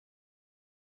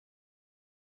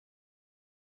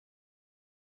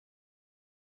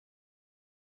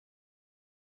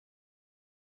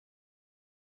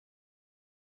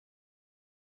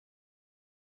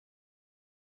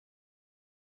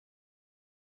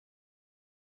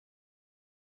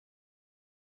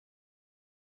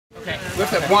Okay.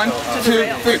 Lift it. 1,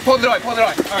 2, 3. Pull the door. Pull the door.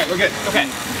 All right, we're good. Okay.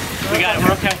 We got it.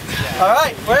 We're okay. All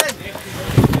right, we're in.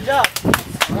 Good job.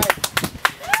 All right.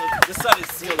 So this side is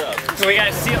sealed up. So we got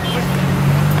to seal.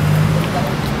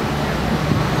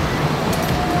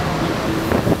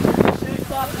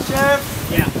 Stop the sheriff.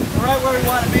 Yeah. We're right where we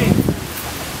want to be.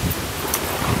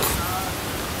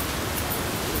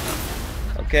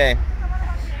 Okay.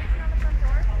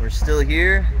 We're still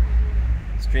here,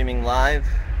 streaming live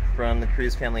from the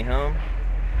Cruz family home.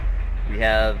 We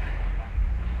have,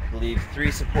 I believe, 3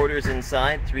 supporters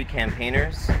inside, 3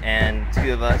 campaigners, and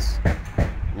 2 of us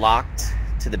locked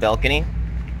to the balcony,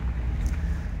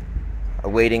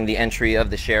 awaiting the entry of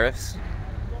the sheriffs.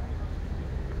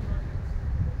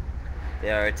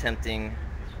 They are attempting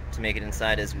to make it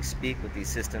inside as we speak with the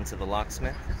assistance of a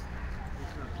locksmith.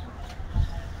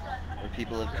 Where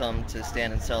people have come to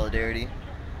stand in solidarity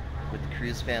with the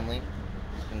Cruz family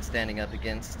and standing up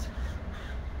against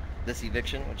this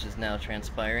eviction, which is now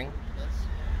transpiring.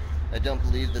 I don't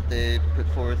believe that they put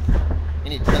forth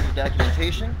any type of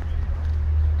documentation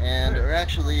and are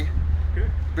actually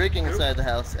breaking inside the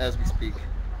house as we speak.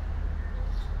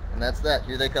 And that's that.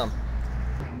 Here they come.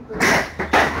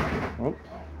 Oh,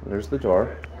 there's the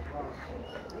door.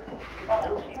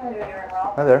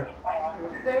 Hi there.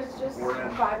 There's just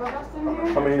 5 of us in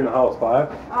here. How many in the house?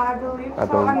 5? I believe I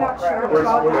so. don't- I'm not sure. Where's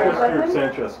About Group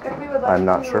Sanchez? If we would like I'm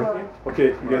not to, sure. Okay,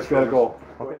 you guys gotta go.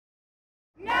 Okay.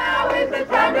 Now is the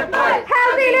time to fight.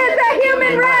 Housing is a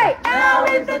human right. Now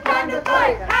is the time to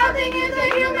fight. Housing is a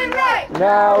human right.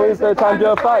 Now is the time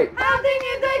to fight. Housing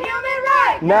is a human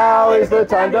right. Now is the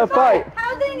time to fight.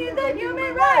 Housing is a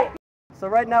human right. So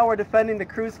right now we're defending the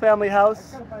Cruz family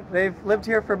house. They've lived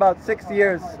here for about 6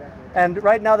 years. And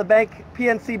right now the bank,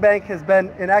 PNC Bank, has been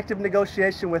in active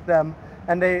negotiation with them.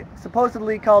 And they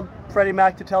supposedly called Freddie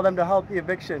Mac to tell them to halt the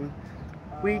eviction.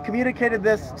 We communicated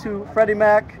this to Freddie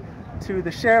Mac, to the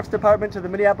Sheriff's Department, to the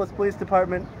Minneapolis Police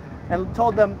Department, and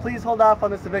told them, please hold off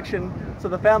on this eviction so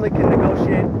the family can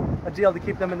negotiate a deal to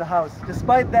keep them in the house.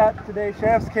 Despite that, today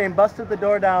sheriffs came, busted the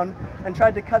door down, and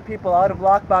tried to cut people out of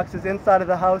lockboxes inside of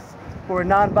the house who are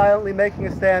non-violently making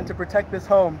a stand to protect this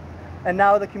home. And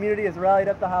now the community has rallied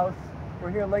at the house.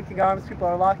 We're here linking arms. People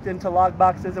are locked into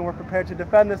lockboxes, and we're prepared to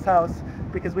defend this house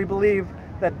because we believe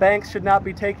that banks should not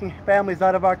be taking families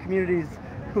out of our communities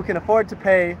who can afford to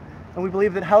pay. And we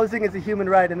believe that housing is a human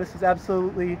right, and this is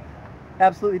absolutely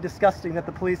disgusting that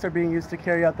the police are being used to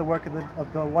carry out the work of the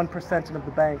 1% and of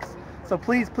the banks. So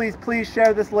please, please, please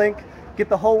share this link. Get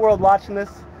the whole world watching this.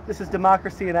 This is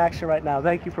democracy in action right now.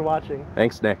 Thank you for watching.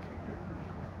 Thanks, Nick.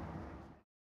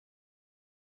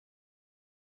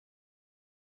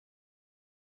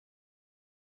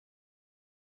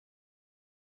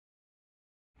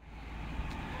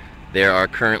 There are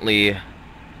currently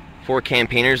 4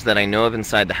 campaigners that I know of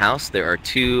inside the house. There are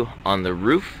 2 on the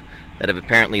roof that have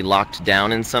apparently locked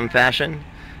down in some fashion,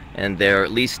 and there are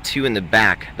at least 2 in the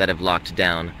back that have locked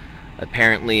down.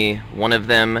 Apparently one of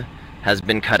them has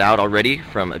been cut out already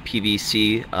from a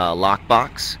PVC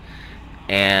lockbox,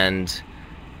 and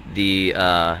the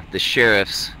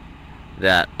sheriffs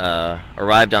that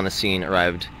arrived on the scene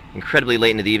arrived incredibly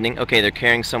late into the evening. Okay, they're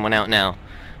carrying someone out now.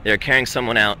 They're carrying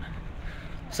someone out.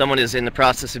 Someone is in the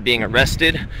process of being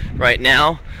arrested right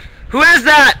now. Who is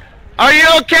that? Are you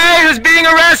okay? Who's being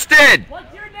arrested?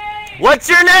 What's your name? What's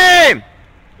your name?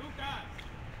 Lucas.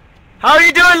 How are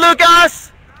you doing,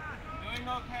 Lucas? Doing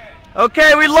okay.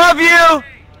 Okay, we love you.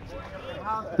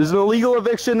 There's an illegal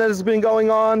eviction that has been going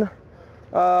on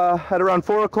at around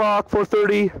 4 o'clock,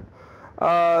 4:30.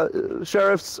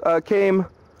 Sheriffs came,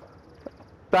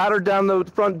 battered down the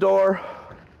front door.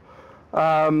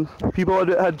 People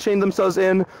had chained themselves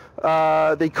in.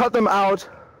 They cut them out.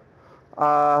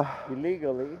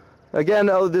 Illegally. Again,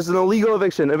 this is an illegal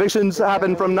eviction. Evictions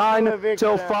happen from 9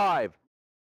 till 5.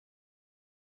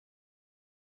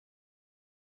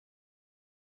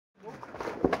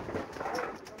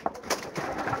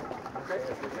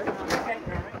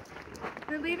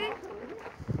 They're leaving?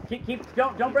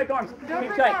 Don't break arms. Don't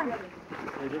Keep break tight. arms.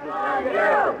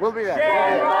 We'll be back.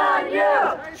 Shame on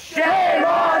you! Shame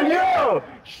on you!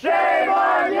 Shame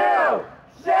on you!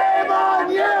 Shame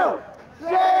on you!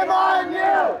 Shame on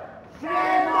you!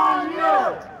 Shame on you!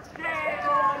 Shame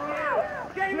on you!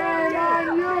 Shame on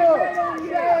you!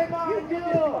 Shame on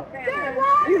you! They're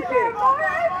wrong. You did it.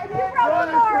 You broke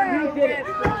the law. You did it.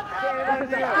 As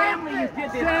a family, you did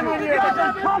this. Shame on you!